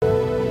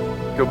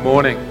Good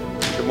morning.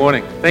 Good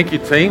morning. Thank you,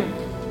 team.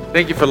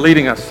 Thank you for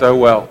leading us so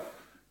well.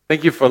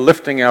 Thank you for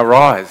lifting our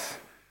eyes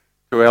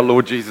to our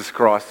Lord Jesus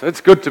Christ.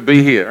 It's good to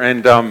be here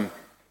and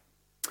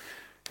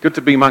good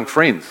to be among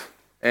friends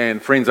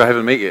and friends I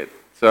haven't met yet.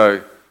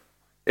 So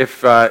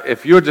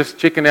if you're just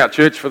checking out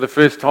church for the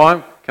first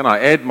time, can I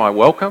add my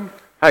welcome?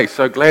 Hey,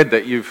 so glad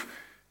that you've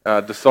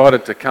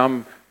decided to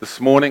come this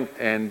morning,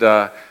 and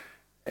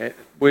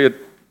we're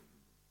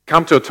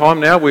come to a time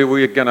now where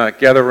we're going to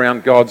gather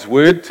around God's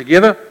Word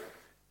together.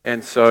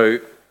 And so,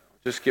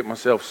 just get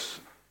myself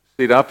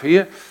set up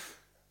here.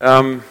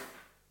 I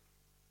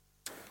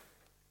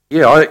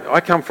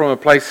come from a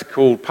place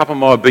called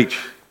Papamaya Beach.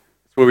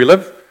 That's where we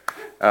live.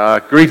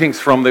 Greetings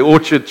from the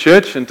Orchard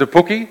Church in Te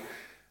Puke,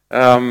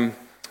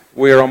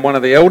 where I'm one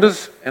of the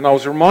elders. And I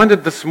was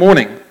reminded this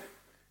morning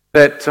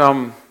that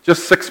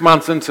just 6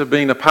 months into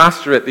being a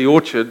pastor at the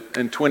Orchard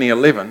in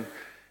 2011,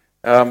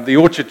 the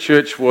Orchard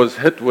Church was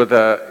hit with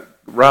a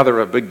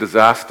big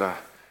disaster.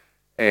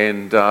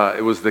 And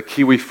it was the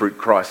kiwi fruit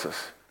crisis,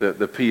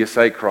 the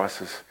PSA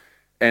crisis.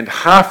 And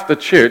half the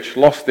church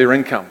lost their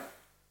income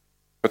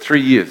for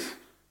 3 years.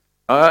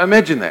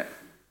 Imagine that.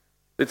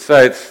 Let's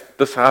say it's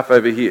this half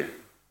over here.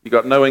 You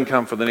got no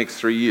income for the next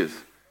 3 years.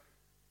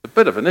 It's a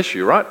bit of an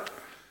issue, right?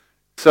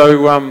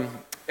 So,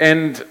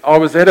 and I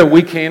was at a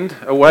weekend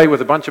away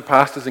with a bunch of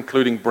pastors,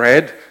 including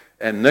Brad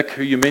and Nick,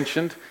 who you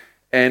mentioned.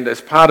 And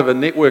as part of a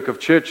network of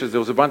churches, there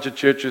was a bunch of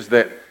churches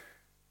that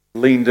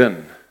leaned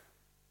in.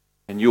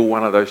 And you're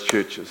one of those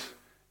churches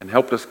and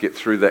helped us get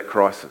through that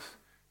crisis.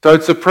 So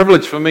it's a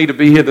privilege for me to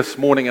be here this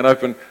morning and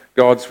open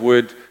God's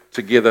Word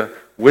together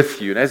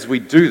with you. And as we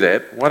do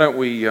that, why don't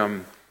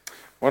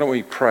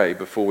we pray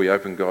before we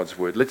open God's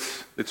Word?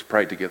 Let's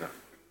pray together.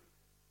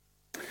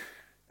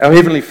 Our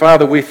Heavenly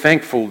Father, we're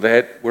thankful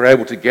that we're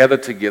able to gather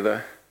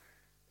together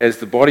as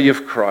the body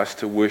of Christ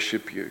to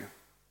worship you.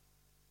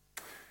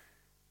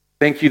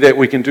 Thank you that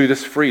we can do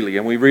this freely,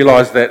 and we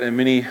realize that in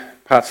many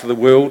parts of the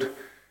world,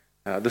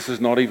 this is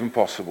not even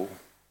possible.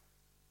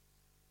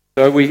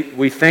 So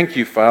we thank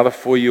you, Father,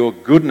 for your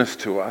goodness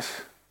to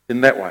us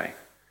in that way.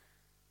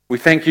 We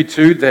thank you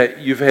too that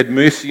you've had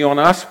mercy on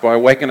us by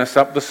waking us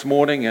up this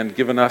morning and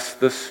given us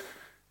this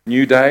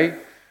new day.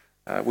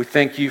 We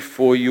thank you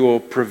for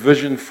your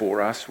provision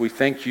for us. We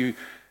thank you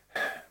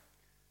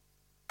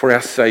for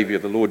our Savior,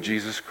 the Lord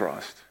Jesus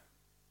Christ.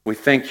 We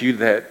thank you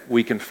that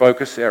we can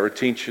focus our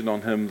attention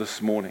on him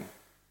this morning.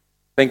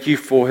 Thank you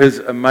for his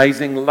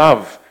amazing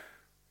love,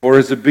 for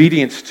his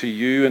obedience to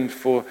you, and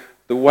for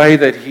the way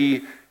that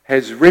he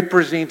has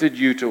represented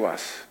you to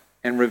us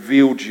and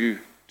revealed you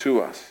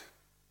to us.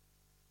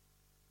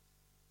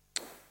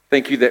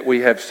 Thank you that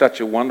we have such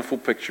a wonderful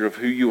picture of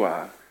who you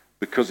are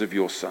because of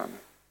your Son.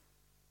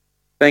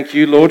 Thank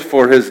you, Lord,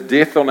 for his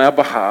death on our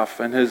behalf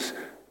and his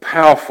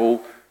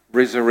powerful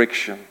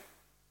resurrection.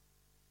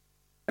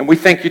 And we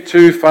thank you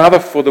too, Father,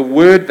 for the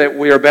word that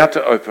we're about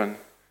to open.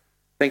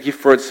 Thank you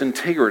for its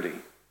integrity,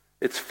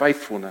 its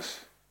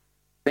faithfulness.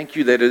 Thank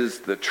you that it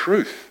is the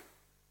truth.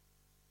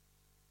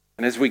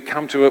 And as we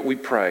come to it, we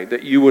pray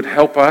that you would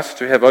help us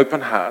to have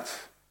open hearts.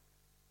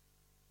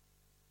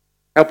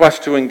 Help us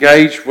to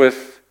engage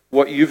with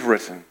what you've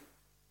written.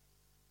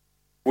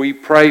 We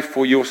pray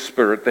for your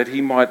Spirit that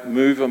he might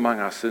move among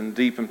us in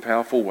deep and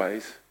powerful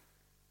ways.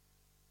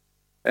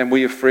 And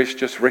we afresh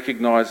just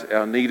recognize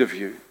our need of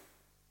you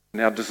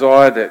and our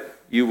desire that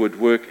you would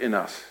work in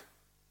us.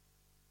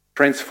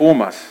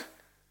 Transform us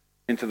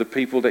into the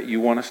people that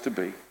you want us to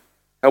be.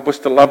 Help us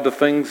to love the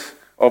things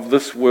of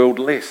this world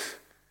less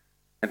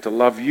and to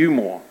love you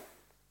more.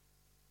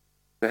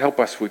 So help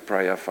us, we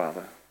pray, our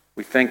Father.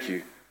 We thank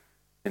you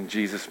in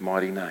Jesus'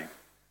 mighty name.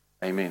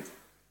 Amen.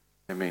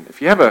 Amen.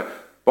 If you have a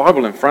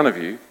Bible in front of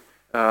you,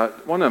 I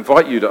want to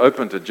invite you to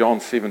open to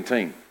John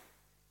 17.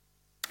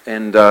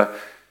 And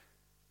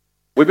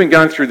we've been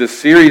going through this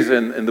series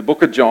in the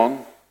book of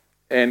John,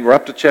 and we're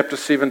up to chapter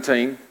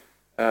 17.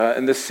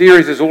 And this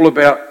series is all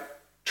about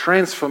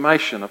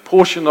transformation, a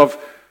portion of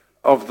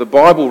the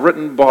Bible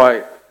written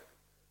by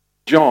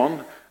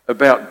John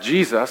about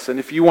Jesus. And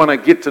if you want to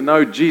get to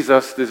know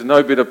Jesus, there's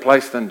no better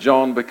place than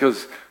John,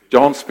 because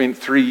John spent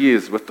 3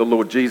 years with the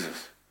Lord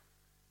Jesus.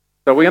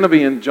 So we're going to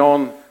be in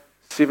John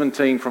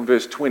 17 from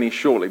verse 20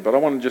 shortly, but I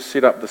want to just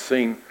set up the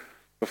scene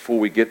before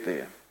we get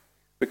there.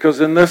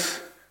 Because in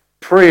this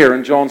prayer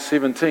in John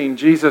 17,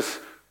 Jesus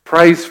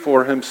prays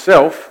for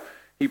himself,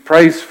 he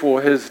prays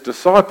for his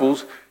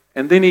disciples,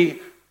 and then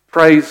he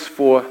prays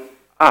for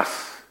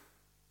us.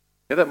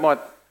 Yeah, that might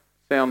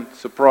sound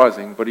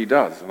surprising, but he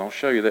does, and I'll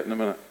show you that in a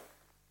minute.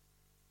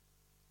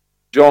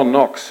 John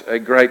Knox, a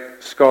great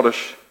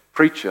Scottish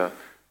preacher,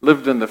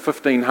 lived in the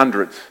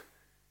 1500s,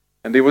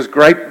 and there was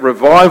great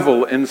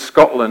revival in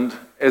Scotland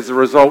as a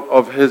result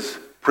of his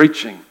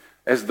preaching,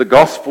 as the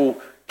gospel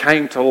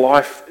came to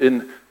life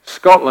in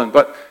Scotland.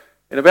 But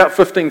in about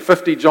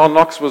 1550, John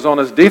Knox was on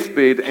his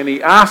deathbed, and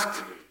he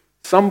asked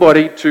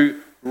somebody to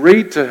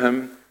read to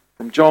him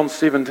from John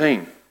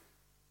 17,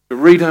 to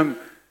read him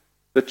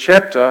the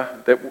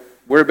chapter that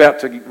we're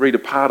about to read a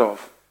part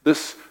of,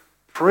 this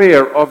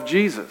prayer of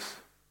Jesus.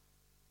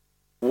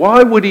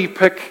 Why would he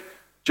pick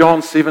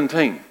John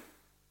 17?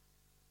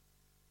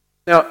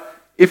 Now,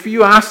 if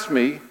you asked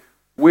me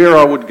where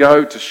I would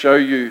go to show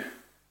you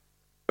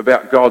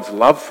about God's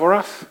love for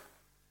us,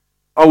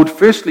 I would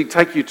firstly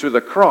take you to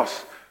the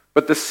cross.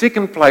 But the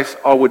second place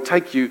I would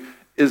take you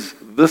is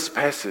this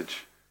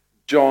passage,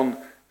 John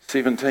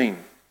 17.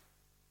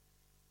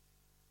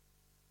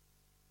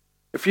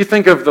 If you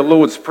think of the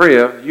Lord's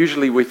Prayer,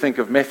 usually we think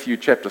of Matthew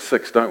chapter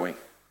 6, don't we?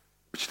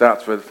 Which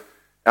starts with,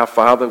 Our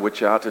Father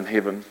which art in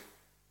heaven,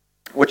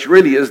 which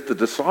really is the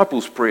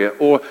disciples' prayer,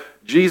 or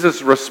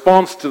Jesus'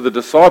 response to the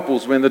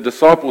disciples when the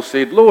disciples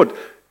said, Lord,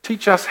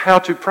 teach us how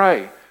to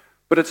pray.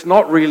 But it's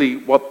not really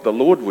what the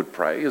Lord would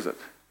pray, is it?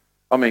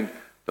 I mean,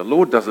 the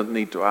Lord doesn't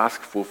need to ask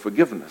for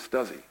forgiveness,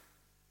 does he?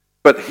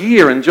 But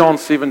here in John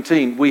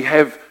 17, we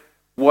have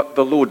what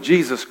the Lord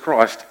Jesus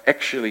Christ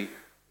actually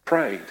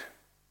prayed.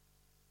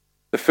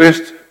 The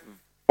first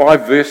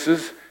 5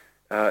 verses,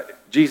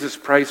 Jesus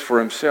prays for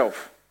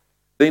himself.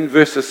 Then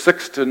verses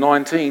 6 to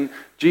 19,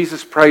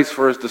 Jesus prays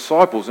for his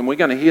disciples, and we're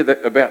going to hear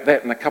about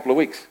that in a couple of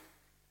weeks.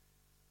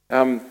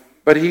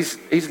 But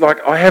he's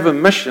like, I have a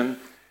mission,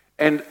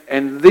 and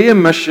their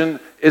mission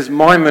is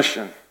my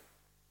mission.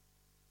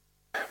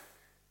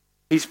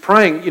 He's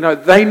praying,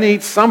 they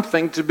need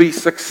something to be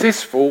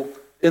successful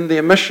in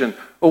their mission.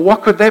 Well,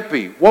 what could that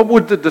be? What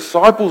would the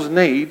disciples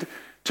need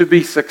to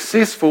be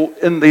successful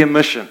in their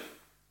mission?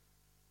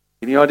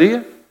 Any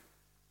idea?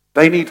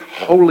 They need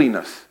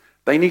holiness.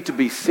 They need to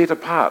be set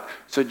apart.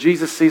 So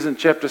Jesus says in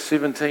chapter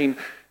 17,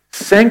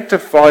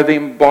 sanctify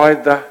them by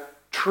the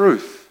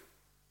truth.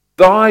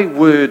 Thy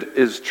word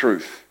is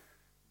truth.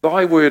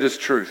 Thy word is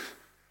truth.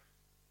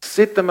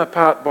 Set them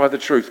apart by the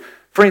truth.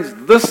 Friends,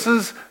 this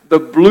is the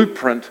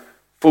blueprint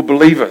for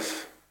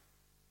believers.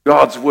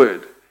 God's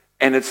word.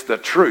 And it's the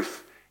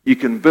truth. You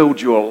can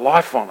build your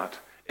life on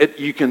it.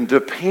 You can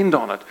depend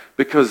on it.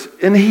 Because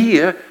in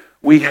here,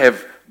 we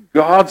have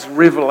God's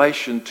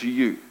revelation to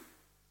you.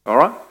 All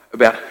right?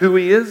 About who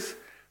he is,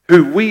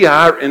 who we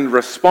are in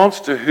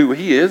response to who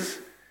he is,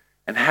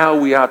 and how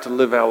we are to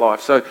live our life.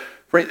 So,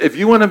 friend, if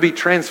you want to be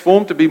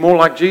transformed to be more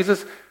like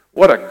Jesus,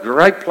 what a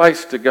great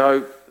place to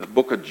go, the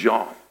book of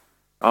John.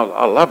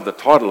 I love the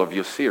title of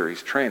your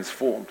series,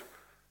 Transformed.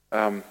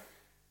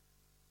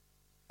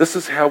 This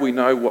is how we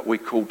know what we're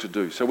called to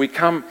do. So we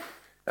come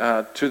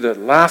to the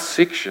last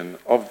section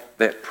of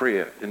that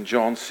prayer in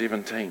John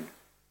 17,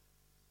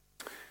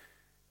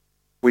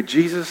 where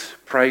Jesus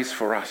prays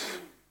for us.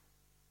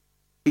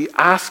 He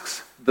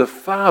asks the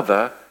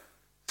Father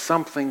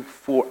something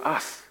for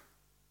us.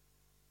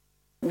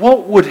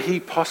 What would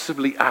he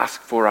possibly ask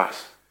for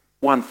us?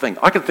 One thing.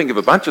 I can think of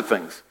a bunch of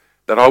things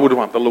that I would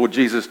want the Lord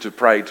Jesus to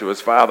pray to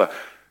his Father.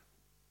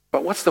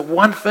 But what's the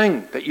one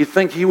thing that you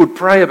think he would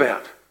pray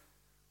about?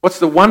 What's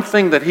the one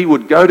thing that he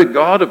would go to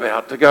God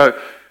about to go,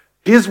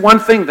 here's one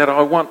thing that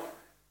I want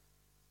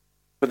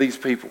for these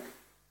people?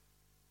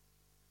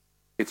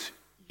 It's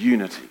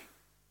unity.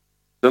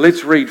 So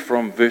let's read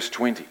from verse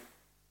 20.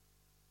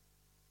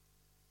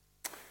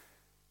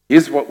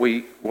 Here's what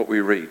we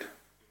read.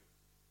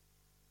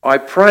 I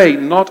pray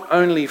not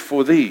only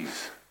for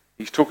these.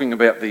 He's talking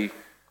about go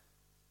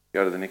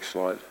to the next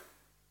slide.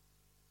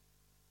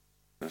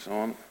 This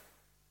on.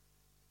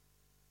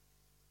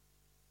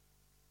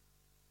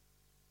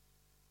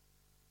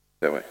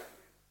 That way.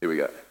 Here we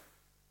go.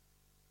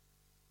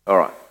 All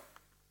right.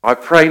 I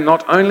pray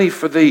not only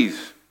for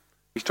these.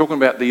 He's talking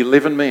about the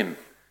 11 men,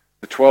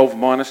 the 12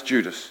 minus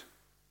Judas.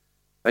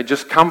 They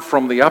just come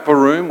from the upper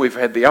room. We've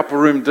had the upper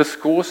room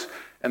discourse,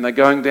 and they're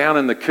going down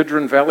in the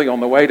Kidron Valley on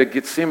the way to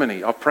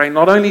Gethsemane. I pray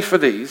not only for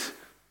these,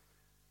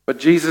 but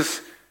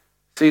Jesus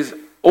says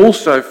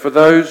also for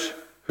those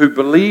who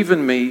believe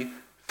in me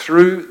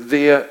through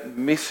their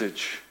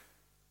message.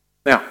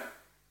 Now,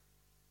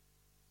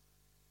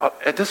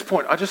 at this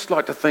point, I just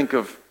like to think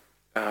of,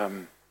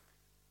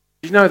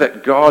 you know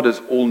that God is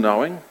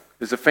all-knowing?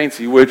 There's a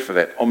fancy word for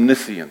that,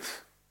 omniscience.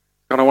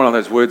 Kind of one of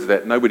those words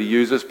that nobody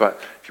uses, but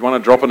if you want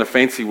to drop in a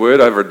fancy word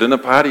over a dinner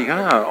party,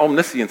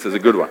 omniscience is a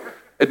good one.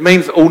 It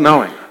means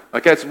all-knowing.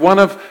 Okay, it's one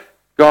of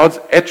God's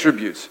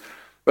attributes.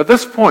 But at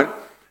this point,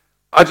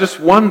 I just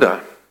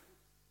wonder,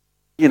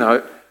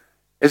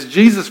 as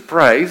Jesus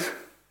prays,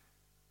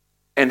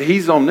 and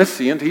he's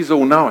omniscient, he's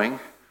all-knowing,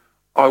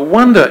 I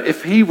wonder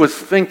if he was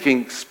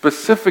thinking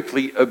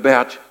specifically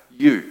about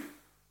you.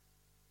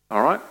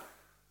 All right?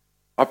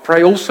 I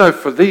pray also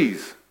for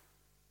these,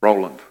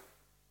 Roland.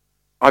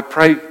 I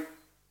pray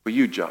for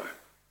you, Joe.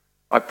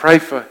 I pray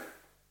for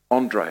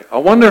Andre. I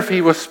wonder if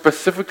he was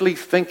specifically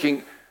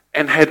thinking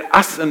and had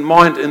us in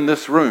mind in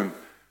this room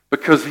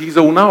because he's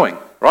all-knowing,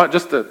 right?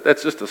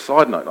 That's just a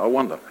side note, I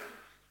wonder.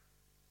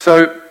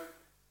 So,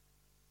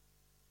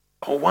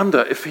 I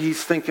wonder if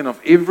he's thinking of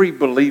every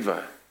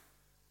believer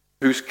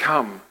who's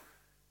come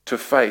to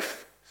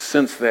faith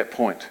since that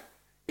point.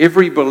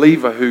 Every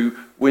believer who,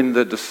 when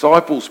the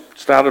disciples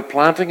started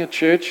planting a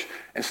church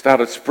and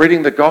started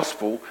spreading the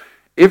gospel,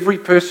 every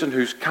person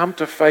who's come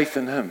to faith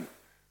in him,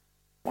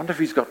 I wonder if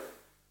he's got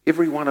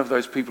every one of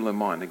those people in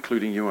mind,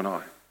 including you and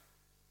I.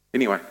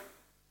 Anyway,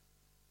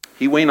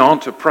 he went on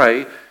to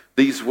pray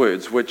these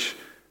words, which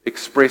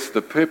express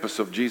the purpose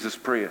of Jesus'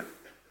 prayer.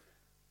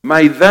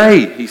 May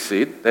they, he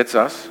said, that's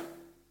us,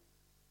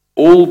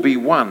 all be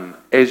one,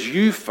 as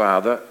you,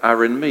 Father,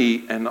 are in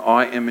me and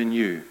I am in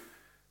you.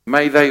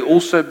 May they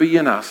also be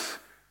in us,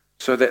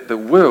 so that the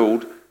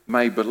world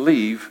may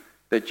believe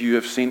that you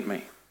have sent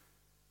me.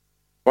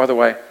 By the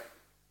way,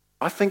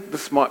 I think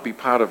this might be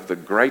part of the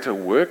greater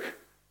work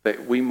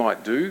that we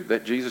might do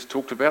that Jesus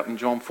talked about in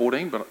John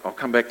 14, but I'll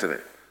come back to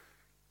that.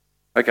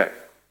 Okay,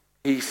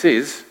 he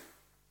says,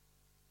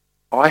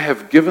 I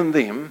have given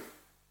them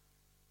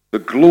the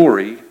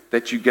glory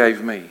that you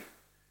gave me,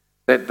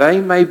 that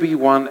they may be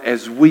one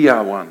as we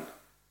are one,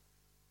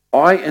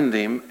 I in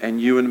them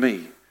and you in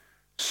me,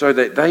 so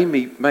that they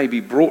may be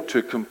brought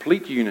to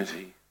complete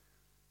unity.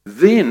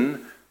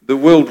 Then the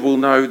world will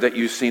know that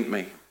you sent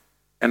me,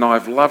 and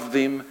I've loved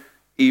them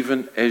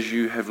even as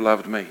you have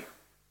loved me.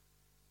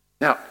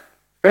 Now,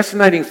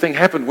 fascinating thing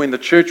happened when the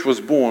church was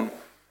born.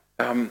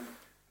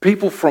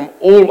 People from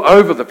all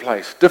over the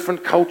place,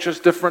 different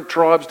cultures, different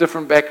tribes,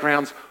 different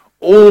backgrounds,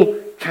 all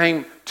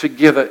came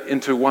together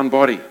into one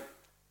body.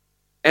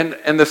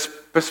 And this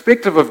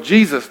perspective of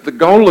Jesus, the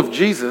goal of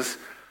Jesus,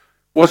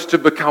 was to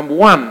become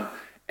one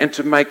and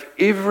to make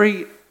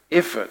every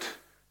effort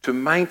to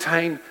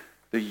maintain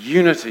the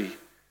unity,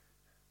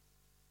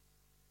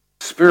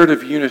 spirit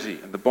of unity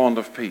and the bond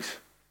of peace.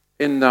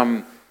 In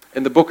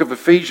the book of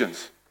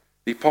Ephesians,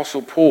 the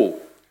Apostle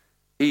Paul,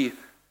 he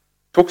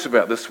talks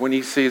about this when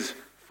he says,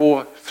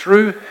 for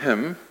through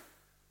him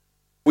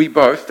we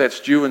both, that's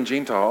Jew and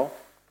Gentile,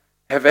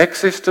 have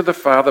access to the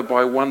Father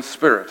by one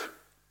Spirit.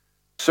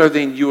 So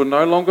then you are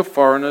no longer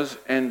foreigners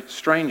and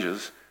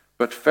strangers,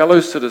 but fellow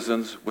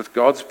citizens with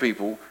God's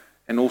people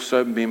and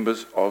also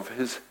members of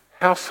his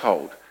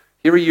household.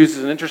 Here he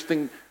uses an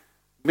interesting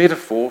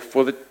metaphor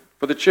for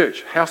the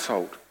church,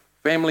 household,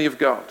 family of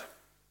God.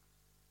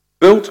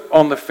 Built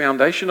on the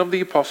foundation of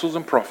the apostles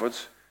and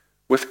prophets,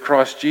 with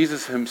Christ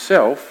Jesus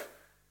himself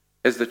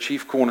as the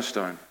chief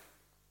cornerstone.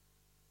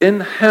 In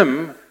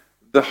him,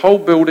 the whole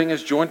building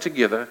is joined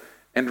together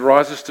and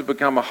rises to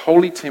become a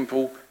holy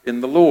temple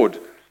in the Lord.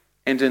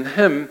 And in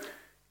him,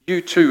 you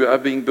too are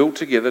being built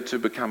together to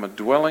become a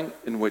dwelling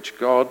in which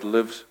God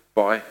lives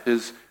by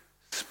his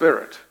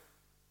Spirit.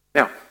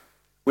 Now,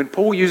 when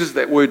Paul uses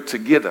that word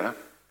together,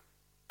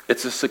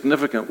 it's a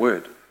significant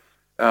word.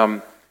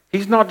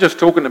 He's not just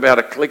talking about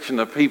a collection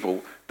of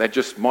people that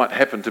just might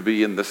happen to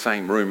be in the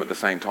same room at the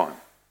same time.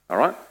 All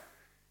right?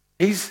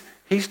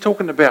 He's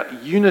talking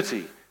about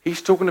unity.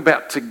 He's talking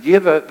about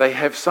together they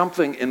have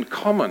something in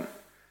common.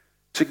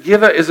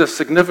 Together is a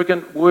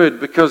significant word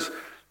because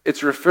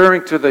it's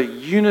referring to the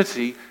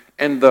unity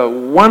and the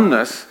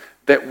oneness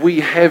that we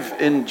have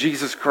in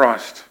Jesus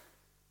Christ.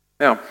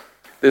 Now,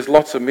 there's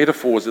lots of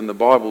metaphors in the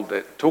Bible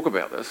that talk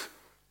about this.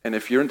 And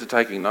if you're into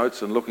taking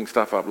notes and looking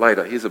stuff up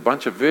later, here's a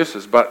bunch of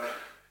verses. But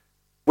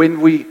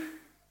when we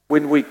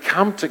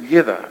come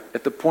together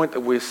at the point that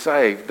we're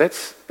saved,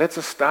 that's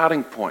a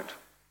starting point.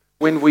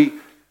 When we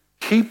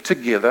keep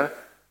together,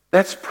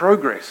 that's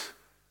progress.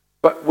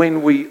 But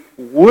when we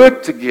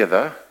work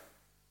together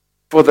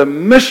for the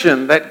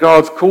mission that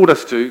God's called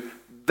us to,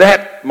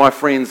 that, my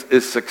friends,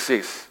 is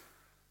success.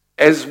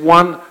 As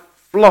one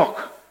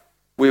flock,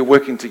 we're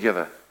working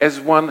together. As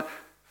one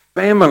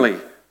family,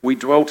 we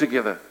dwell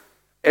together.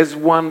 As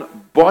one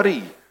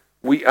body,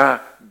 we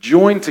are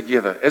joined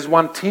together. As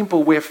one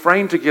temple, we're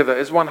framed together.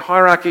 As one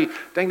hierarchy,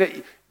 dang that,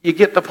 you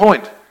get the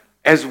point.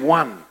 As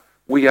one,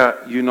 we are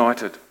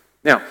united.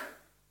 Now,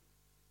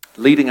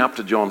 leading up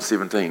to John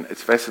 17,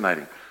 it's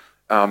fascinating.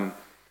 And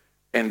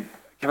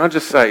can I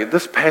just say,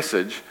 this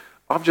passage,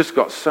 I've just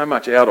got so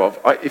much out of.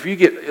 If you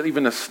get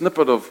even a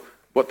snippet of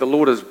what the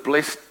Lord has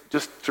blessed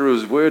just through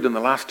his word in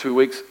the last 2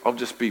 weeks, I'll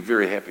just be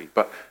very happy.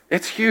 But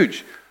it's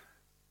huge.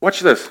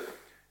 Watch this.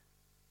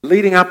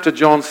 Leading up to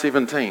John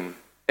 17,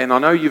 and I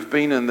know you've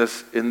been in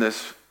this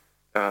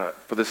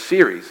for this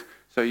series,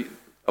 so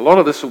a lot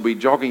of this will be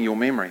jogging your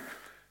memory.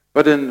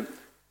 But in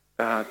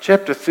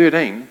chapter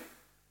 13,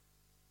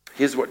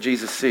 here's what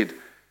Jesus said,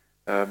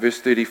 verse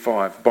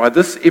 35. By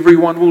this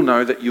everyone will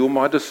know that you're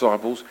my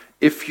disciples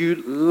if you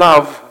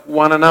love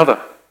one another.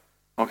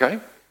 Okay?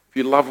 If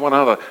you love one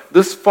another.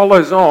 This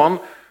follows on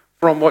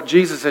from what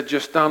Jesus had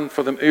just done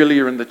for them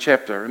earlier in the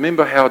chapter.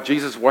 Remember how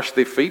Jesus washed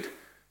their feet?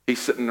 He's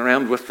sitting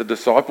around with the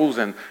disciples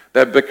and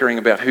they're bickering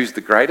about who's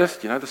the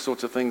greatest, the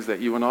sorts of things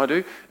that you and I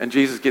do. And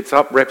Jesus gets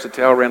up, wraps a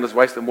towel around his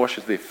waist and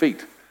washes their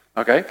feet.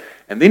 Okay?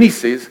 And then he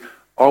says,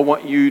 I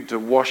want you to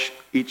wash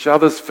each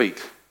other's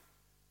feet.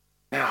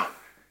 Now,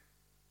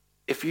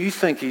 if you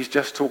think he's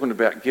just talking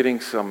about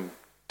getting some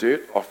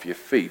dirt off your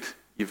feet,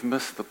 you've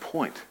missed the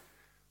point.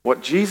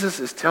 What Jesus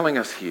is telling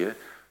us here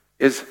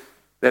is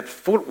that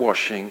foot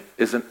washing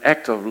is an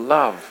act of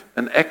love,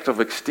 an act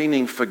of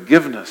extending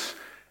forgiveness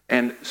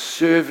and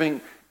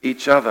serving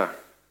each other.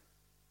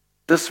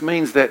 This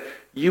means that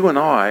you and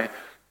I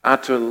are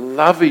to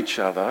love each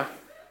other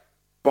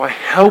by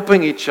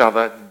helping each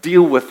other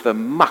deal with the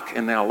muck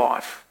in our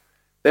life.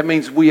 That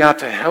means we are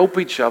to help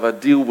each other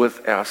deal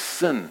with our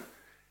sin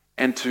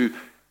and to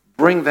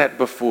bring that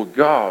before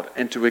God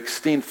and to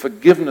extend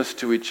forgiveness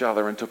to each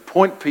other and to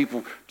point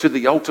people to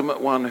the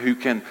ultimate one who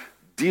can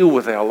deal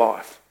with our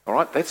life. All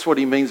right? That's what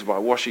he means by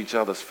wash each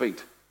other's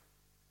feet.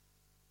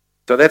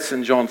 So that's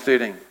in John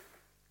 13.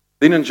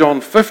 Then in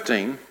John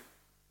 15,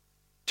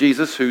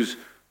 Jesus, who's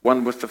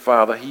one with the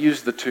Father, he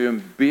used the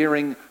term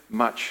bearing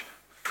much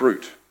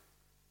fruit.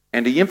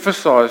 And he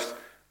emphasized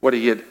what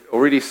he had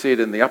already said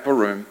in the upper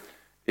room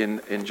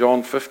in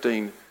John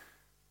 15,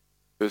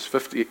 verse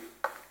 50.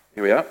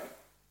 Here we are,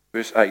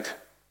 verse 8.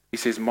 He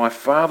says, "My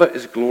Father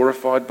is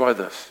glorified by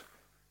this,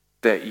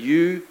 that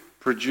you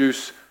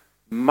produce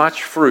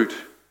much fruit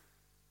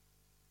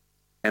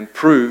and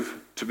prove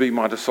to be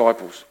my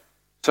disciples."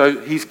 So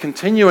he's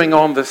continuing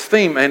on this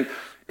theme, and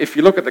if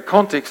you look at the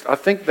context, I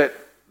think that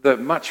the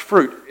much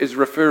fruit is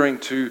referring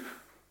to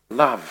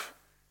love.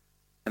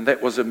 And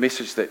that was a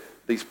message that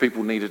these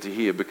people needed to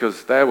hear,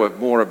 because they were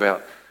more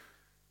about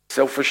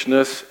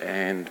selfishness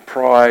and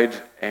pride,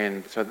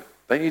 and so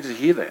they needed to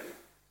hear that.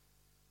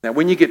 Now,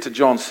 when you get to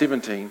John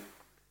 17,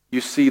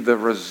 you see the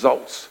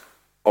results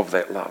of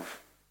that love.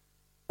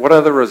 What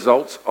are the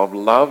results of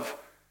love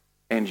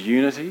and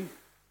unity?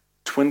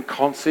 Twin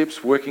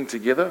concepts working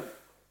together?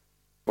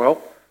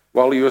 Well,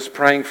 while he was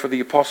praying for the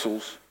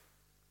apostles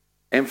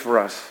and for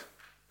us,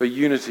 for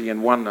unity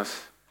and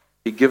oneness,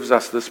 he gives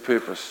us this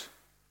purpose,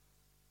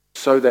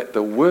 so that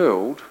the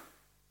world...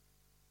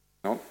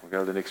 No, we'll go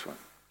to the next one.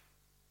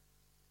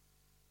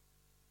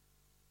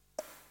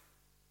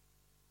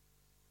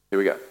 Here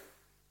we go.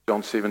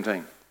 John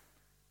 17.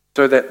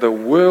 "So that the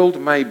world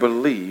may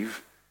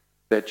believe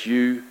that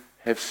you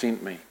have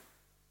sent me."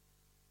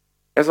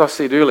 As I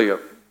said earlier,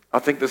 I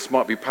think this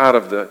might be part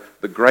of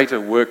the greater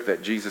work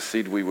that Jesus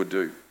said we would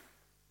do.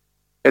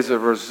 As a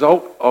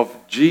result of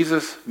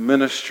Jesus'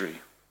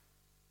 ministry,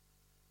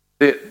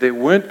 there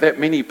weren't that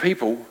many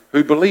people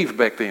who believed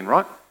back then,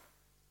 right?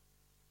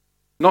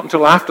 Not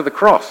until after the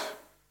cross.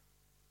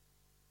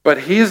 But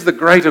here's the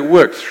greater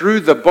work.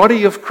 Through the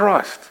body of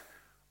Christ,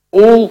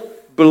 all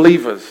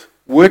believers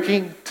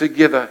working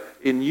together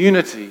in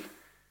unity,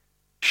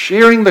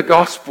 sharing the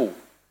gospel,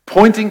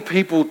 pointing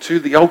people to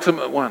the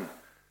ultimate one,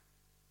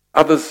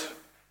 others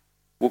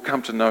will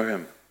come to know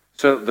him,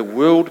 so that the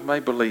world may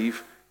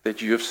believe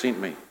that you have sent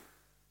me,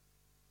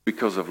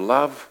 because of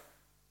love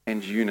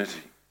and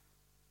unity.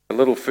 A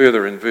little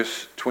further in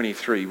verse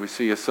 23, we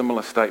see a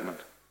similar statement.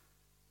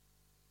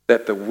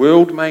 "That the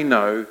world may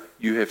know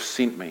you have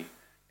sent me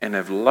and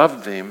have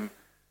loved them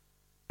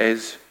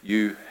as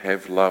you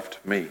have loved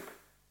me."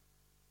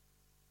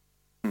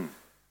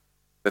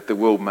 That the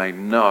world may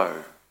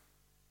know.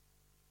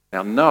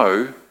 Now,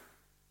 know,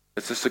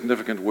 it's a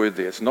significant word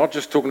there. It's not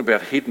just talking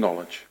about head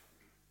knowledge.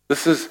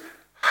 This is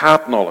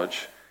heart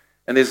knowledge.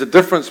 And there's a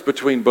difference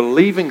between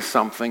believing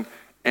something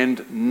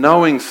and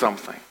knowing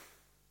something.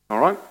 All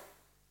right?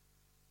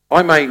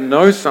 I may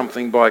know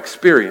something by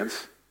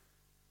experience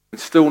and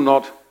still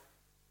not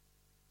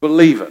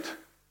believe it.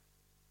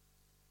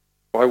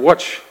 If I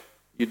watch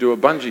you do a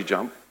bungee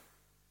jump,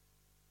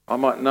 I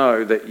might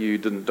know that you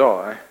didn't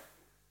die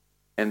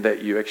and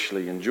that you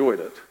actually enjoyed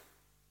it.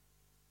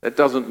 That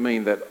doesn't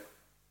mean that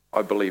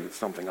I believe it's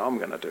something I'm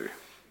going to do.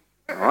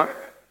 All right?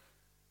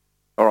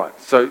 All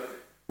right, so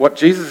what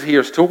Jesus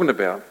here is talking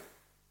about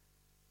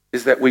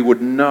is that we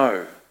would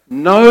know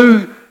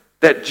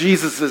that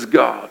Jesus is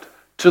God,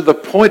 to the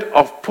point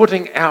of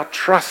putting our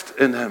trust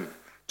in him,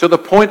 to the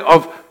point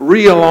of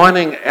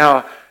realigning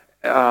our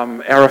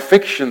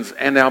affections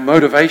and our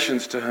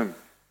motivations to him.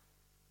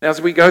 Now,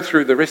 as we go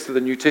through the rest of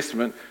the New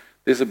Testament,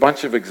 there's a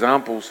bunch of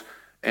examples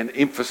and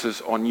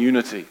emphasis on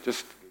unity.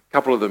 Just a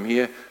couple of them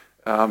here.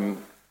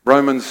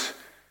 Romans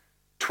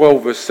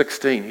 12, verse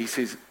 16,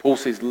 Paul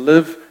says,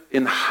 "Live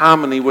in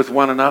harmony with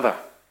one another."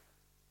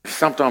 It's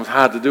sometimes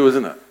hard to do,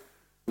 isn't it?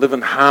 Live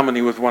in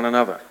harmony with one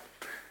another.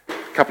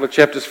 A couple of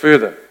chapters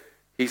further,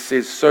 he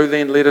says, "So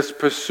then let us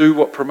pursue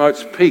what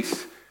promotes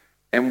peace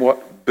and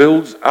what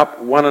builds up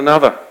one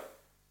another."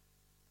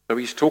 So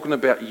he's talking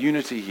about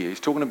unity here. He's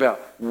talking about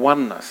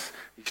oneness.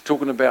 He's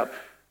talking about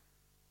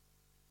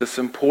this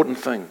important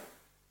thing.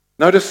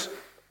 Notice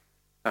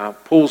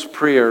Paul's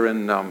prayer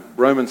in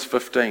Romans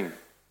 15,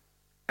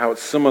 how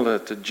it's similar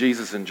to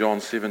Jesus in John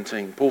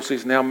 17. Paul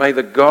says, "Now may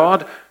the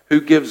God who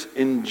gives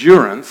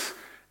endurance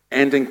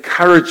and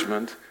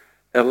encouragement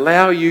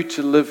allow you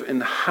to live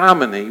in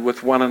harmony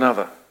with one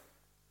another,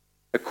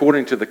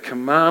 according to the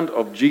command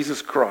of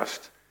Jesus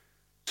Christ,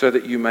 so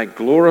that you may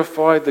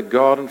glorify the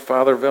God and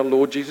Father of our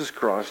Lord Jesus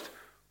Christ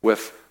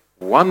with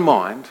one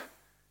mind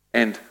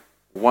and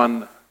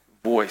one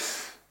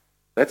voice."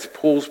 That's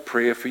Paul's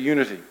prayer for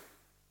unity.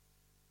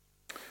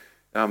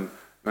 I'm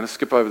going to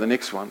skip over the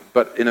next one.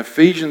 But in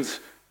Ephesians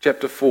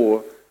chapter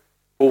 4,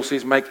 Paul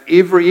says, "Make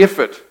every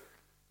effort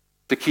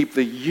to keep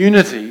the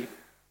unity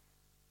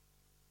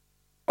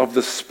of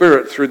the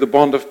Spirit through the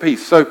bond of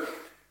peace." So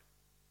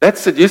that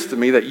suggests to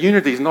me that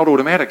unity is not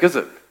automatic, is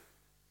it?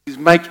 Is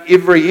make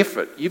every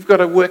effort. You've got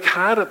to work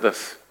hard at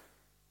this.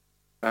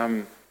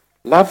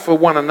 Love for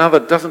one another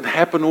doesn't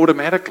happen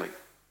automatically.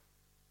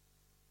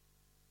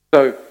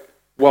 So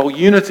while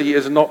unity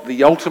is not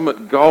the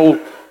ultimate goal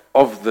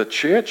of the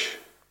church,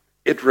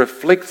 it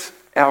reflects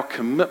our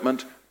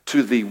commitment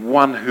to the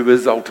one who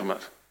is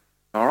ultimate.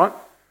 All right?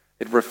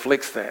 It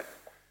reflects that.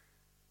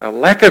 A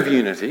lack of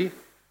unity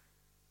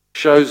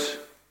shows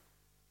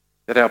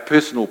that our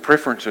personal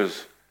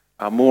preferences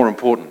are more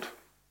important,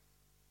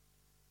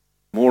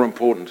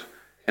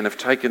 and have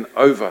taken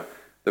over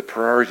the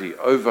priority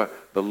over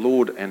the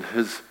Lord and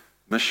his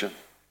mission.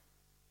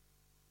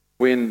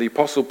 When the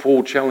Apostle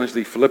Paul challenged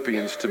the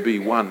Philippians to be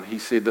one, he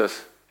said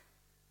this.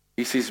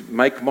 He says,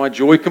 "Make my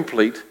joy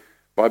complete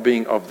by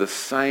being of the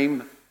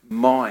same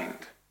mind,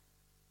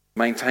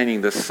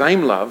 maintaining the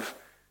same love,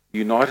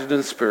 united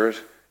in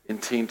spirit,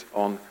 intent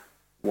on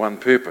one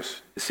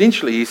purpose."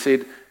 Essentially, he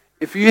said,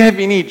 if you have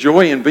any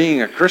joy in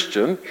being a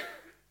Christian,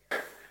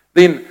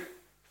 then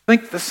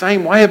think the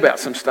same way about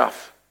some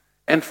stuff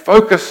and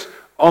focus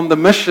on the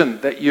mission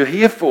that you're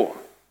here for.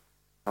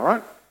 All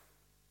right?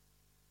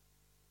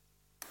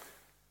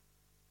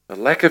 The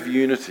lack of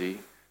unity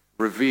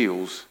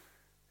reveals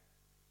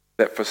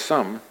that for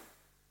some,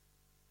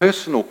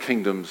 personal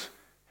kingdoms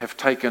have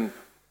taken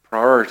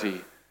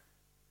priority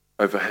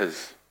over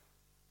his.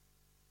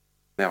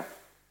 Now,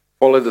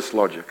 follow this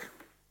logic.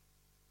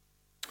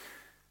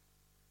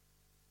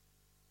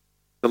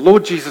 The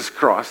Lord Jesus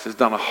Christ has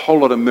done a whole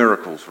lot of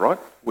miracles, right,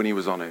 when he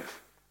was on earth.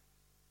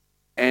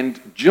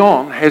 And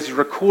John has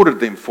recorded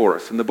them for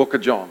us in the book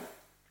of John.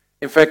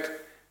 In fact,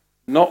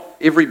 not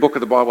every book of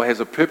the Bible has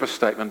a purpose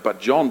statement,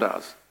 but John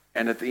does.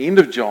 And at the end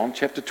of John,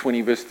 chapter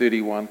 20, verse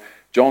 31,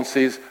 John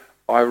says,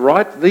 "I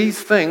write these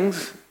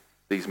things,"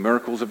 these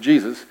miracles of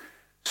Jesus,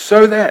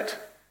 "so that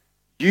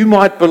you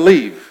might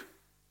believe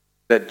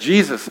that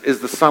Jesus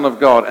is the Son of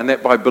God, and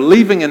that by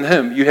believing in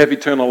him, you have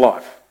eternal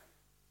life."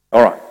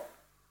 All right.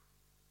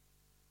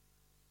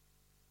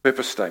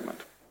 Purpose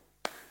statement.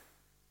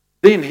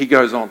 Then he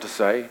goes on to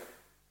say,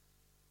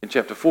 in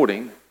chapter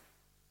 14,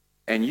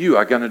 "And you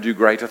are going to do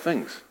greater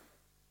things."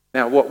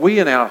 Now, what we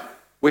in our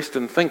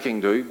Western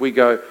thinking do, we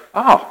go,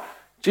 "Oh,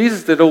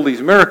 Jesus did all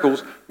these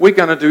miracles, we're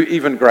going to do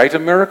even greater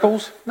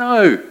miracles?"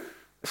 No,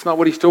 that's not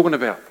what he's talking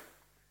about.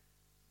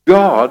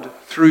 God,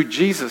 through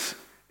Jesus,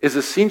 is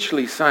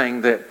essentially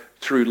saying that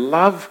through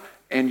love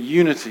and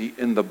unity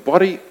in the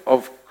body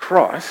of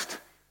Christ,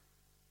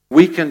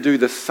 we can do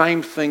the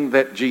same thing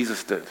that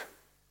Jesus did.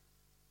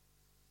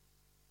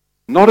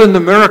 Not in the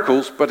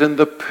miracles, but in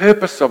the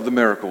purpose of the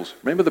miracles.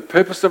 Remember, the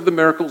purpose of the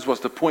miracles was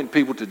to point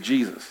people to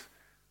Jesus.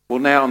 Well,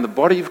 now in the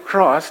body of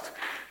Christ,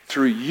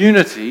 through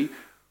unity,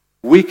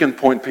 we can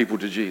point people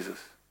to Jesus.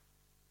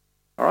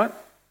 All right?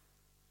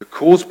 To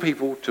cause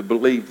people to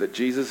believe that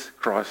Jesus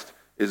Christ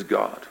is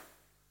God.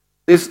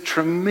 There's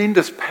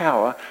tremendous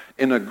power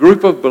in a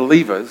group of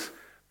believers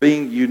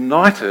being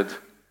united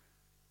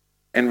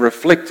and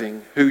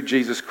reflecting who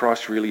Jesus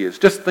Christ really is.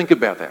 Just think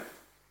about that.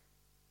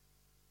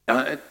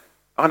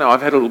 I know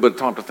I've had a little bit of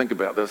time to think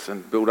about this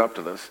and build up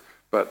to this,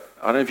 but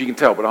I don't know if you can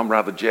tell, but I'm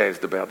rather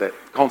jazzed about that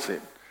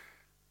concept.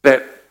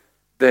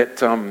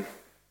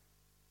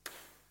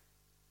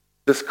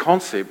 This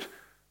concept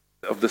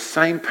of the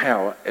same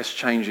power as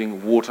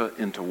changing water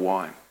into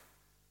wine.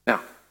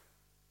 Now,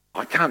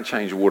 I can't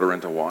change water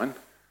into wine,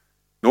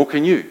 nor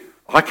can you.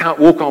 I can't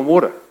walk on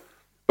water.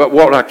 But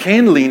what I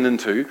can lean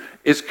into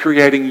is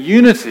creating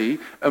unity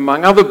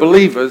among other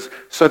believers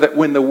so that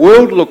when the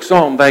world looks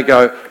on, they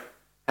go,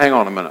 "Hang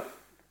on a minute,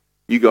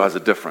 you guys are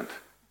different.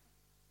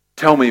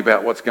 Tell me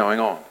about what's going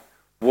on.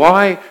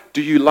 Why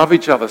do you love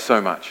each other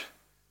so much?"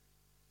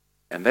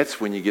 And that's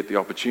when you get the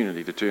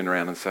opportunity to turn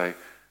around and say,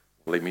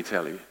 "Let me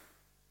tell you.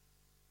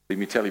 Let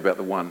me tell you about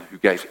the one who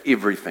gave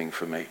everything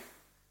for me."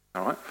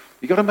 All right?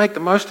 You've got to make the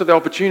most of the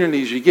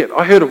opportunities you get.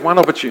 I heard of one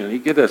opportunity.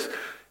 Get this.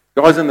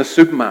 Guy's in the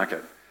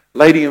supermarket.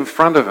 Lady in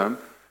front of him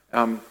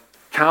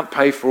can't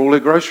pay for all her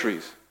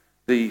groceries.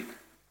 The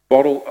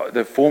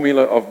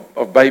formula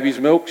of baby's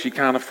milk she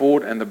can't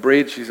afford, and the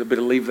bread, she's a bit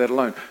of leave that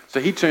alone. So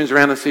he turns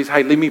around and says,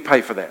 "Hey, let me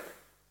pay for that.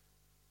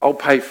 I'll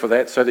pay for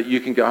that so that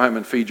you can go home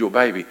and feed your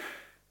baby."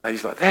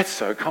 Lady's like, "That's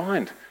so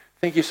kind.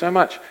 Thank you so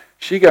much."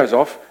 She goes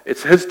off.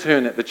 It's his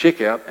turn at the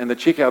checkout, and the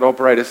checkout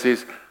operator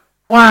says,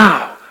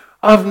 "Wow,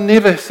 I've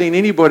never seen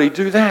anybody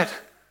do that.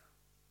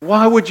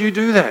 Why would you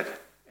do that?"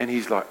 And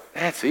he's like,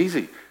 "That's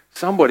easy.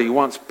 Somebody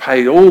once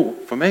paid all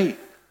for me.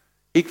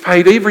 He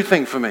paid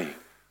everything for me."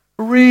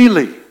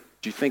 "Really?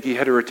 Do you think he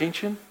had her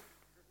attention?"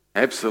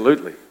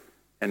 Absolutely.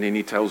 And then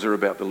he tells her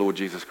about the Lord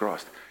Jesus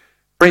Christ.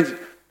 Friends,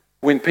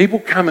 when people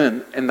come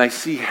in and they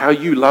see how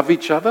you love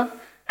each other,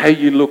 how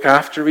you look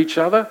after each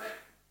other,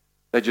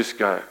 they just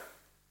go,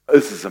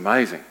 "This is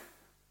amazing.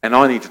 And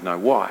I need to know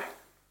why.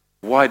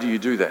 Why do you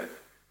do that?"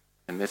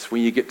 And that's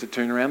when you get to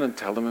turn around and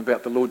tell them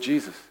about the Lord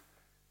Jesus.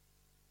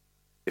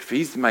 If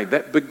he's made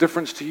that big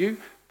difference to you,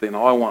 then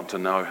I want to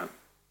know him.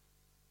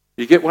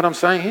 You get what I'm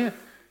saying here?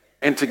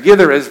 And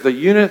together as the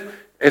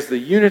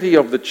unity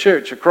of the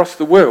church across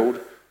the world,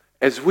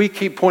 as we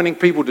keep pointing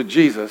people to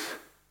Jesus,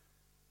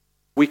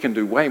 we can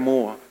do way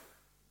more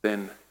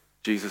than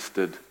Jesus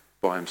did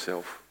by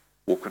himself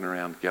walking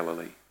around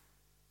Galilee.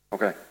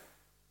 Okay.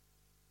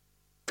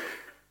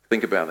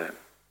 Think about that.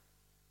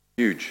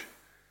 Huge.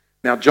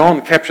 Now,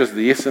 John captures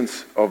the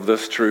essence of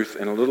this truth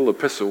in a little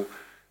epistle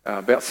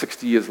about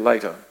 60 years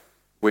later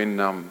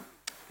when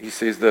he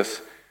says this,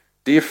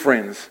 "Dear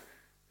friends,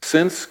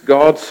 since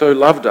God so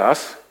loved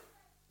us,"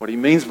 what he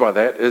means by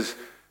that is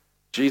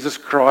Jesus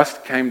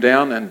Christ came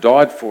down and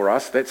died for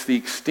us. That's the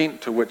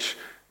extent to which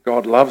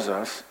God loves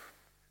us.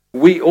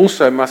 "We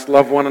also must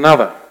love one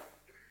another."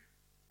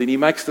 Then he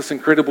makes this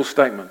incredible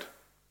statement.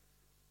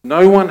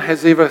 "No one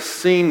has ever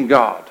seen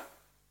God,"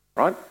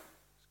 right?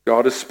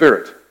 God is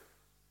spirit.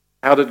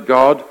 How did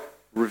God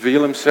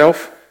reveal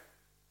himself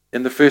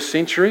in the first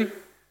century?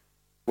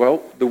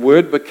 Well, the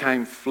Word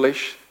became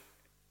flesh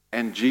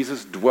and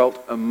Jesus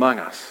dwelt among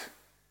us.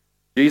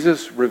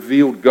 Jesus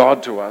revealed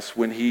God to us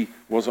when he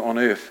was on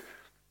earth.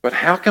 But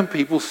how can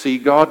people see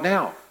God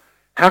now?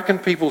 How can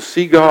people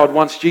see God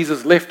once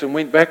Jesus left and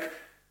went back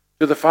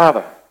to the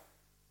Father?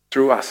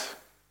 Through us.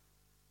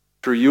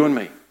 Through you and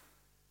me.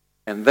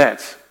 And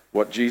that's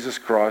what Jesus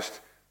Christ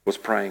was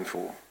praying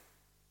for.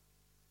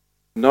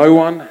 No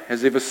one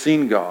has ever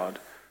seen God,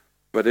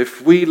 but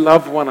if we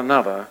love one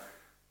another,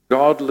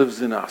 God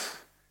lives in us,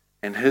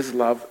 and his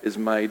love is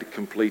made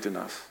complete in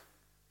us.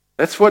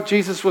 That's what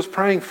Jesus was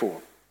praying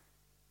for,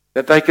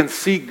 that they can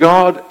see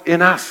God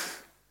in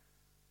us.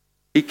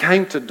 He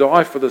came to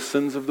die for the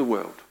sins of the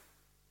world,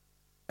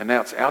 and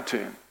now it's our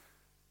turn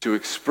to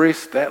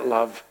express that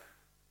love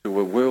to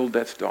a world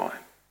that's dying.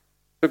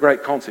 It's a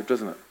great concept,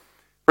 isn't it?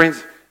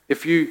 Friends,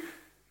 if you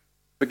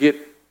forget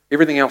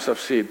everything else I've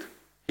said,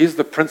 here's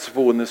the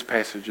principle in this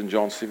passage in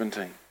John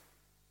 17.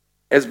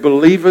 As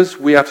believers,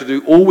 we are to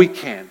do all we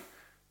can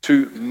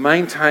to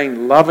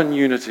maintain love and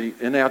unity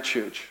in our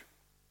church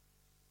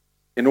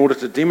in order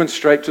to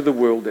demonstrate to the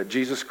world that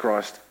Jesus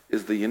Christ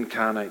is the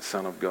incarnate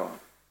Son of God.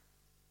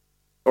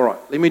 All right,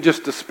 let me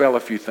just dispel a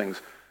few things.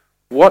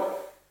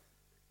 What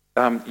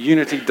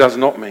unity does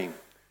not mean.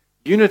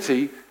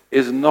 Unity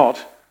is not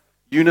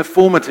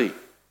uniformity.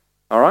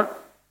 All right?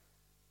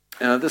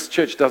 This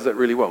church does that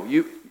really well.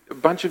 A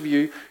bunch of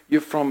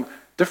you're from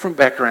different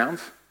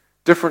backgrounds,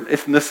 different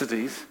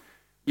ethnicities,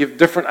 you have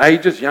different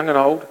ages, young and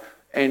old,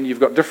 and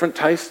you've got different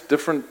tastes,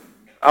 different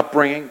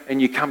upbringing,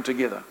 and you come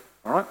together.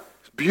 All right?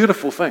 It's a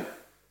beautiful thing.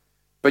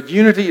 But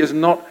unity is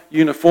not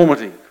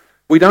uniformity.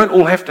 We don't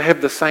all have to have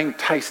the same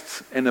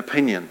tastes and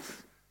opinions.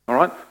 All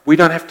right? We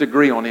don't have to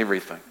agree on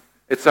everything.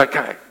 It's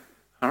okay.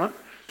 All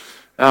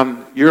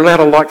right? You're allowed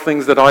to like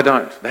things that I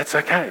don't. That's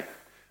okay.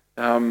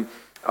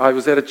 I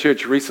was at a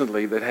church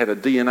recently that had a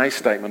DNA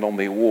statement on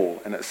their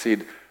wall, and it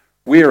said,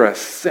 "We're a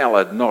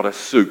salad, not a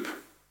soup."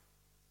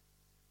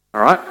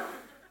 All right?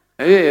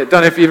 Yeah,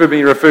 don't know if you've ever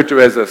been referred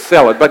to as a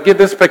salad, but get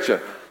this picture.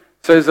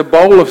 So there's a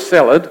bowl of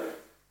salad,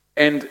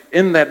 and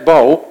in that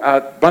bowl are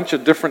a bunch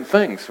of different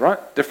things, right?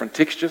 Different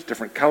textures,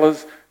 different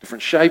colors,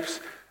 different shapes.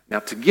 Now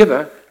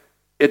together,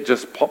 it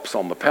just pops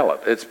on the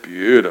palate. It's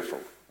beautiful,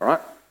 all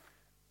right?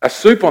 A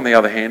soup, on the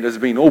other hand, has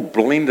been all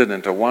blended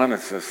into one.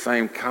 It's the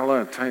same color,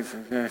 it tastes,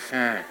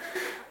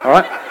 all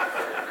right?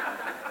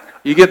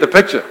 You get the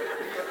picture.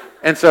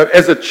 And so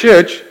as a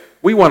church,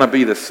 we want to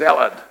be the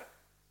salad.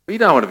 We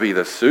don't want to be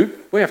the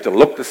soup. We have to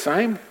look the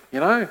same,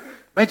 you know?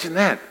 Imagine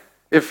that.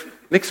 If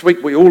next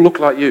week we all look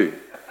like you.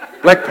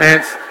 Black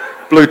pants,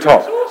 blue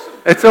top.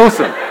 It's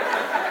awesome.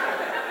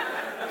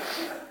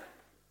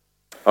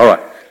 All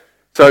right.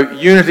 So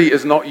unity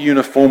is not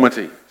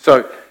uniformity.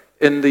 So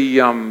in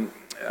the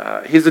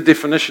here's a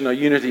definition of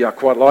unity I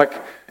quite like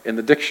in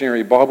the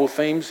dictionary Bible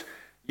themes.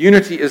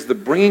 Unity is the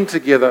bringing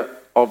together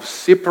of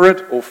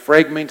separate or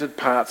fragmented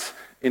parts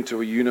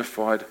into a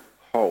unified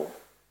whole.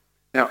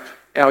 Now,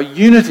 our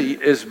unity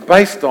is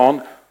based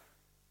on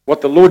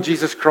what the Lord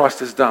Jesus Christ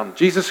has done.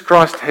 Jesus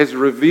Christ has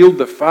revealed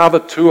the Father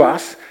to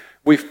us.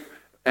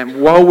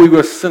 And while we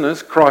were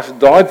sinners, Christ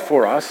died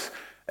for us,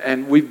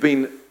 and we've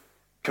been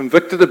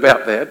convicted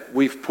about that.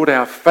 We've put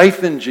our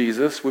faith in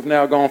Jesus. We've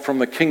now gone from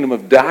the kingdom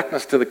of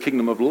darkness to the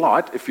kingdom of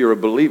light, if you're a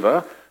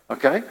believer,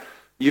 okay?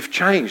 You've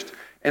changed.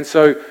 And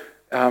so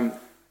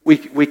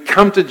we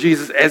come to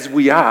Jesus as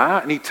we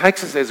are, and he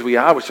takes us as we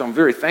are, which I'm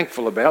very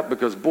thankful about,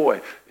 because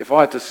boy, if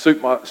I had to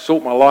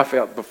sort my life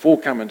out before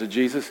coming to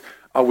Jesus,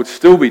 I would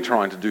still be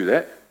trying to do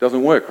that.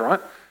 Doesn't work, right?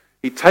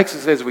 He takes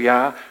us as we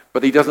are,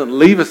 but he doesn't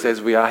leave us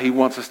as we are. He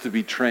wants us to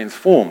be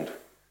transformed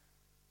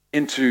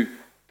into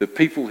the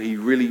people he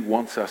really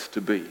wants us to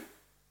be.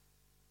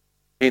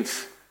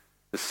 Hence,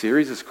 the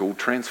series is called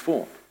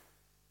Transformed.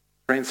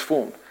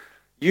 Transformed.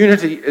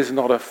 Unity is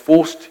not a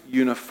forced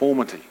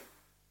uniformity.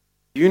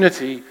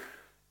 Unity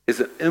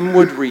is an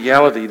inward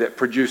reality that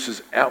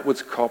produces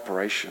outwards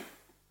cooperation.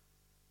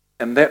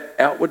 And that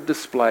outward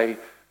display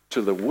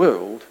to the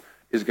world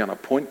is going to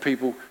point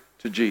people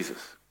to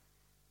Jesus.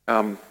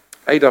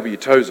 A.W.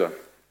 Tozer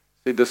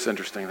said this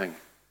interesting thing.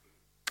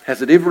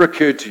 Has it ever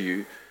occurred to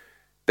you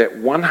that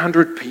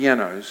 100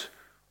 pianos,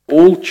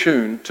 all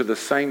tuned to the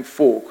same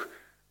fork,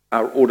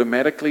 are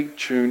automatically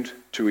tuned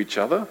to each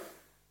other?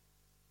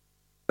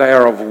 They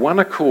are of one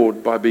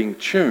accord by being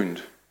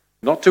tuned,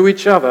 not to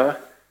each other,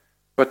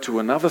 but to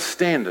another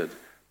standard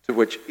to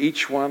which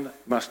each one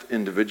must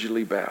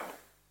individually bow.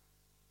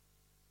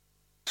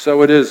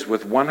 So it is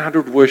with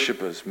 100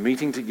 worshippers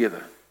meeting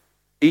together,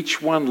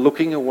 each one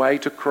looking away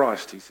to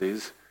Christ, he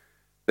says.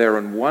 They're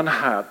in one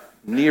heart,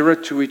 nearer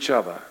to each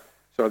other.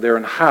 So they're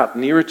in heart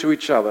nearer to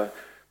each other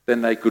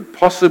than they could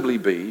possibly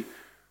be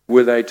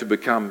were they to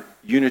become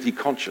unity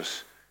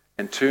conscious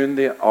and turn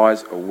their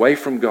eyes away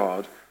from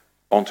God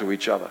onto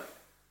each other.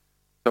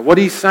 So what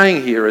he's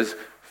saying here is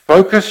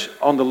focus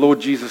on the Lord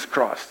Jesus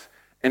Christ.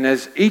 And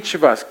as each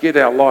of us get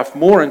our life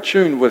more in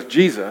tune with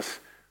Jesus,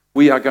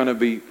 we are going to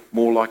be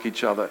more like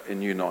each other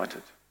and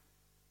united.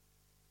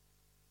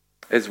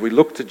 As we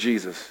look to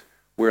Jesus,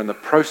 we're in the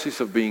process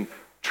of being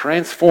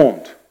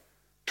transformed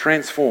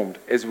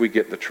as we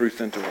get the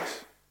truth into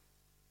us.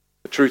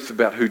 The truth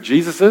about who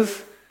Jesus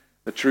is,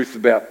 the truth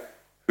about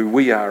who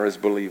we are as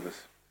believers.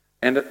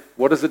 And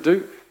what does it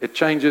do? It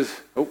changes,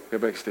 go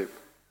back a step.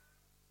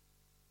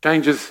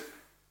 Changes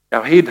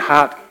our head,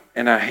 heart,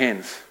 and our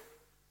hands.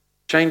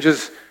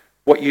 Changes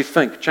what you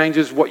think,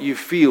 changes what you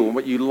feel,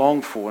 what you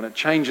long for, and it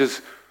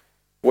changes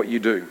what you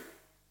do.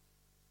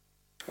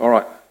 All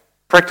right,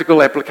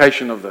 practical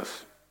application of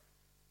this.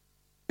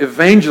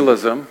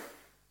 Evangelism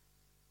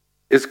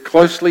is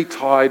closely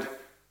tied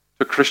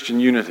to Christian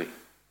unity.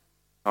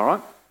 All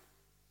right?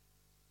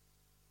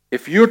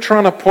 If you're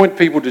trying to point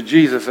people to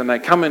Jesus and they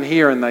come in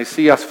here and they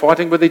see us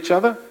fighting with each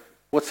other,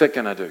 what's that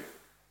going to do?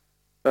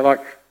 They're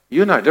like,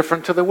 you're no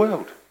different to the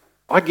world.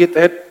 I get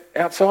that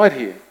outside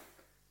here.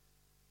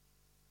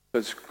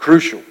 It's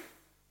crucial.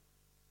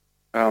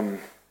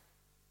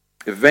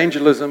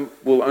 Evangelism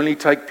will only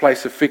take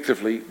place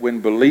effectively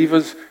when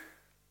believers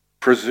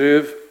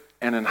preserve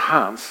and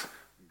enhance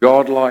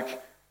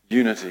God-like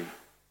unity.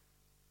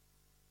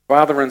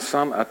 Father and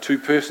Son are two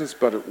persons,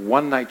 but at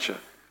one nature,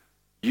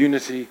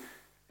 unity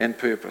and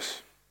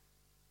purpose.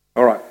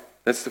 All right,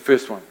 that's the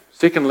first one.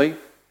 Secondly,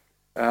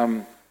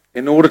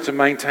 in order to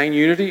maintain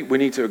unity, we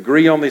need to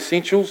agree on the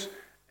essentials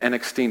and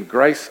extend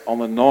grace on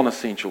the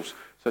non-essentials.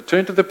 So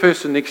turn to the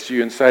person next to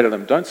you and say to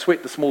them, don't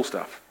sweat the small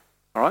stuff.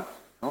 All right?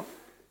 All right?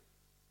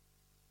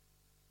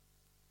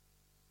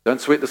 Don't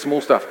sweat the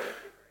small stuff.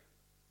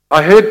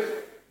 I heard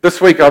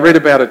this week, I read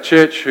about a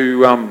church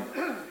who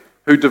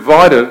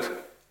divided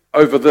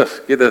over this.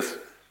 Get this.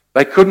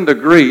 They couldn't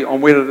agree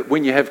on whether,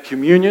 when you have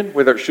communion,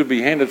 whether it should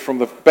be handed from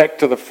the back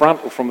to the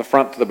front or from the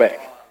front to the back.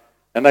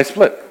 And they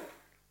split.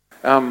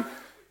 I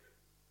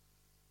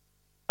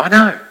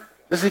know.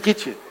 Does it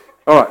get you?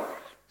 All right.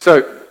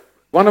 So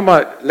one of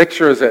my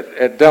lecturers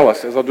at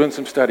Dallas, as I was doing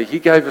some study, he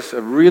gave us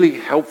a really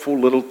helpful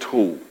little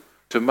tool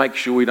to make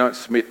sure we don't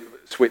sweat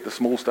the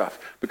small stuff.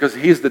 Because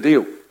here's the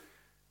deal.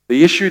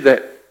 The issue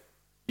that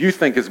you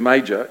think is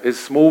major is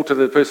small to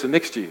the person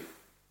next to you.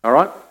 All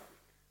right?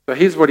 So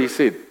here's what he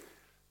said.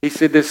 He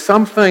said there's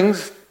some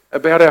things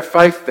about our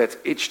faith that's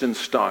etched in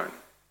stone.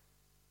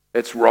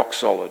 It's rock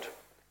solid.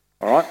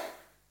 All right?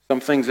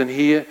 Some things in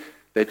here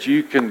that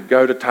you can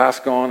go to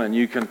task on and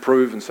you can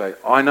prove and say,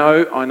 I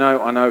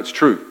know it's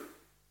true.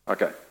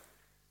 Okay.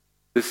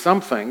 There's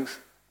some things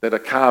that are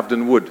carved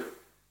in wood.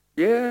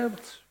 Yeah,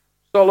 it's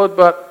solid,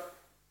 but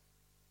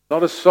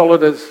not as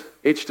solid as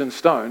etched in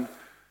stone.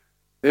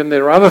 Then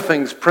there are other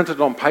things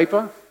printed on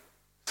paper,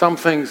 some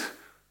things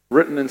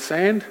written in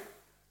sand.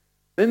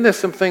 Then there's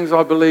some things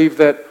I believe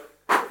that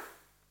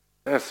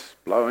that's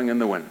blowing in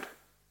the wind.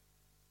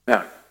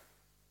 Now,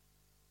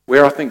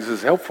 where I think this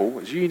is helpful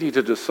is you need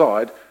to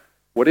decide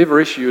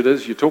whatever issue it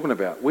is you're talking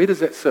about, where does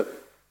that sit?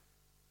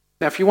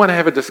 Now, if you want to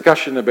have a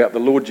discussion about the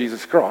Lord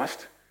Jesus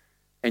Christ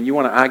and you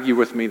want to argue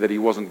with me that he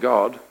wasn't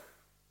God,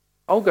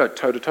 I'll go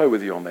toe-to-toe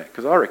with you on that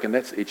because I reckon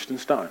that's etched in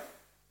stone.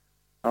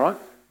 All right?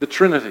 The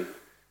Trinity,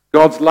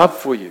 God's love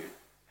for you,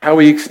 how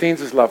he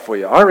extends his love for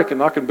you. I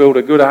reckon I can build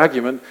a good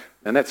argument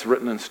and that's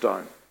written in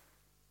stone.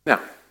 Now,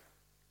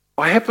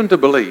 I happen to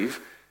believe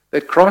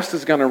that Christ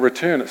is going to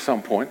return at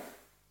some point,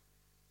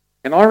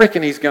 and I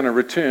reckon he's going to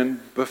return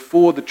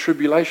before the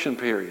tribulation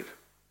period.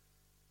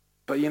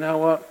 But you know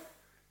what?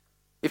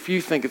 If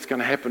you think it's going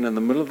to happen in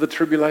the middle of the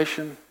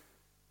tribulation,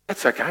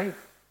 that's okay.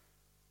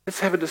 Let's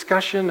have a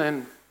discussion,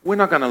 and we're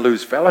not going to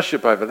lose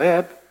fellowship over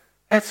that.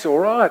 That's all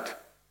right.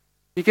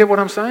 You get what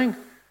I'm saying?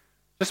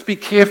 Just be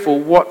careful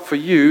what for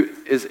you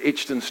is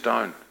etched in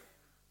stone.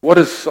 What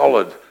is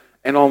solid?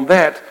 And on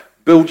that,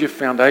 build your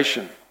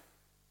foundation.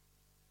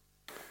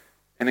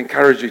 And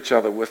encourage each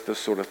other with this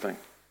sort of thing.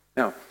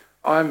 Now,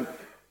 I'm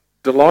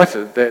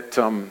delighted that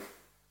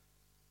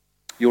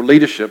your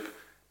leadership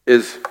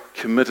is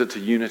committed to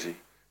unity.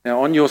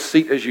 Now, on your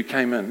seat as you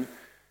came in,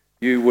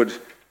 you would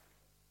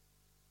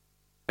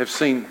have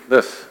seen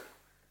this.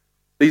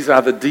 These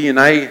are the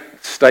DNA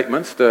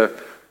statements, the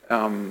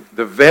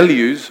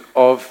values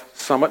of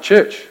Summit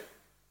Church.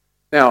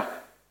 Now,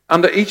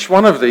 under each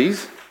one of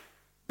these,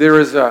 there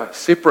is a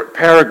separate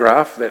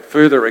paragraph that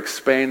further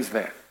expands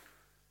that.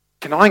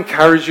 Can I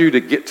encourage you to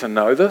get to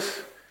know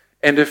this?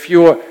 And if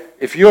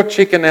you're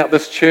checking out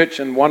this church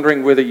and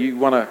wondering whether you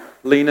want to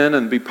lean in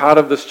and be part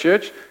of this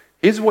church,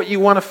 here's what you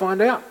want to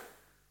find out.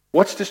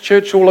 What's this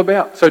church all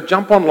about? So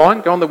jump online,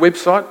 go on the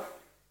website.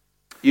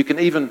 You can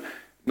even,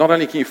 not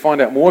only can you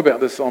find out more about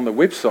this on the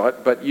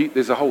website, but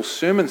there's a whole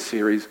sermon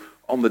series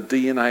on the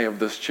DNA of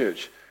this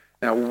church.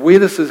 Now, where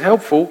this is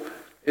helpful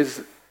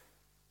is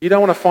you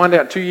don't want to find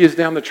out 2 years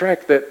down the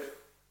track that,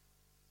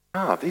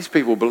 these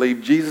people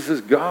believe Jesus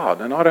is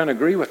God, and I don't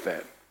agree with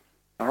that.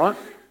 All right?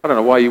 I don't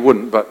know why you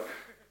wouldn't, but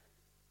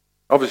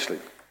obviously.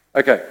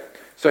 Okay,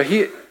 so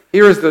here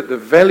is the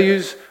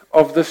values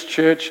of this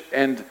church,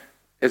 and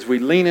as we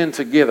lean in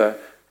together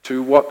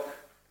to what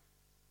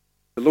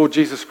the Lord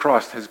Jesus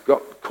Christ has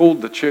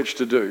called the church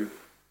to do,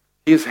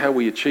 here's how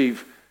we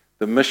achieve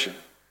the mission,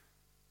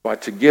 by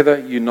together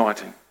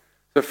uniting.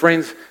 So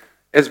friends,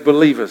 as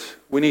believers,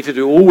 we need to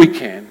do all we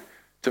can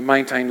to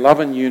maintain love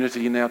and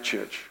unity in our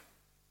church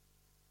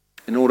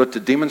in order to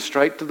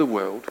demonstrate to the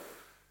world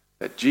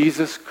that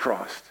Jesus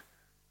Christ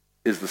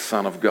is the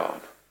Son of God.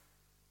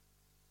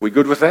 We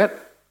good with that?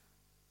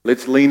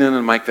 Let's lean in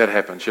and make that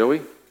happen, shall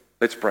we?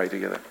 Let's pray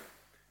together.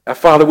 Our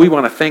Father, we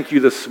want to thank you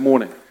this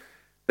morning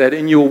that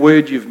in your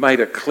word you've made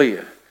it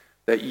clear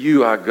that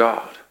you are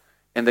God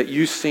and that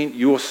you sent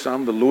your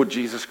Son, the Lord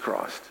Jesus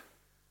Christ.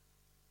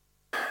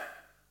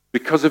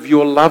 Because of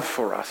your love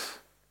for us,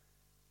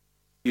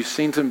 you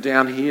sent him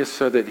down here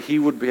so that he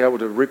would be able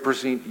to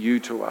represent you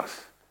to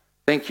us.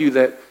 Thank you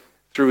that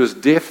through his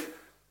death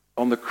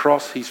on the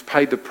cross, he's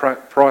paid the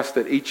price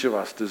that each of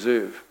us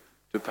deserve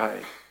to pay.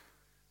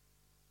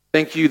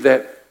 Thank you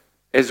that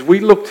as we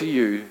look to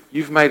you,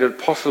 you've made it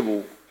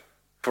possible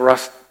for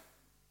us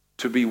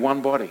to be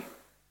one body,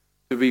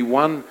 to be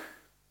one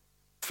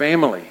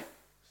family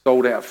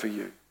sold out for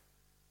you.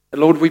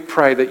 And Lord, we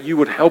pray that you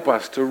would help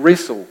us to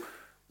wrestle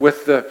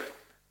with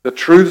the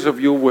truths of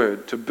your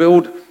word, to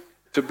build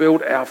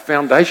our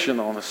foundation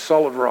on a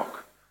solid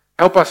rock.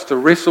 Help us to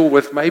wrestle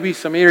with maybe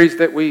some areas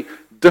that we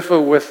differ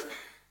with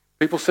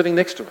people sitting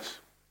next to us.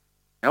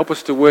 Help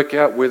us to work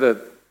out whether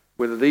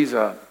these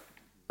are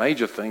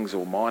major things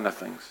or minor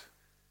things.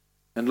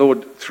 And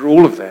Lord, through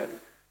all of that,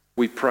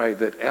 we pray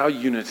that our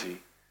unity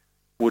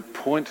would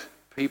point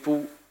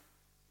people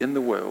in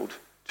the world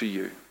to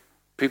you,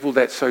 people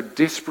that so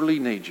desperately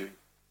need you.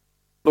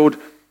 Lord,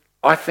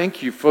 I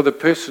thank you for the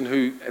person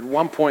who at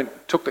one point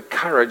took the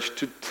courage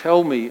to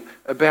tell me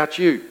about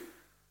you.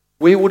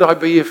 Where would I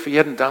be if he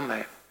hadn't done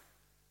that?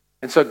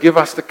 And so give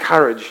us the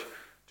courage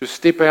to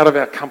step out of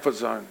our comfort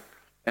zone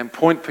and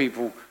point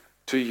people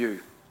to you.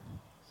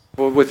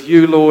 For with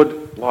you,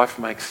 Lord, life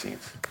makes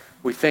sense.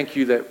 We thank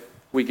you that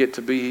we get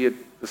to be here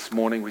this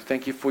morning. We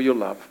thank you for your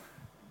love.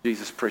 In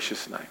Jesus'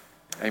 precious name.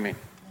 Amen.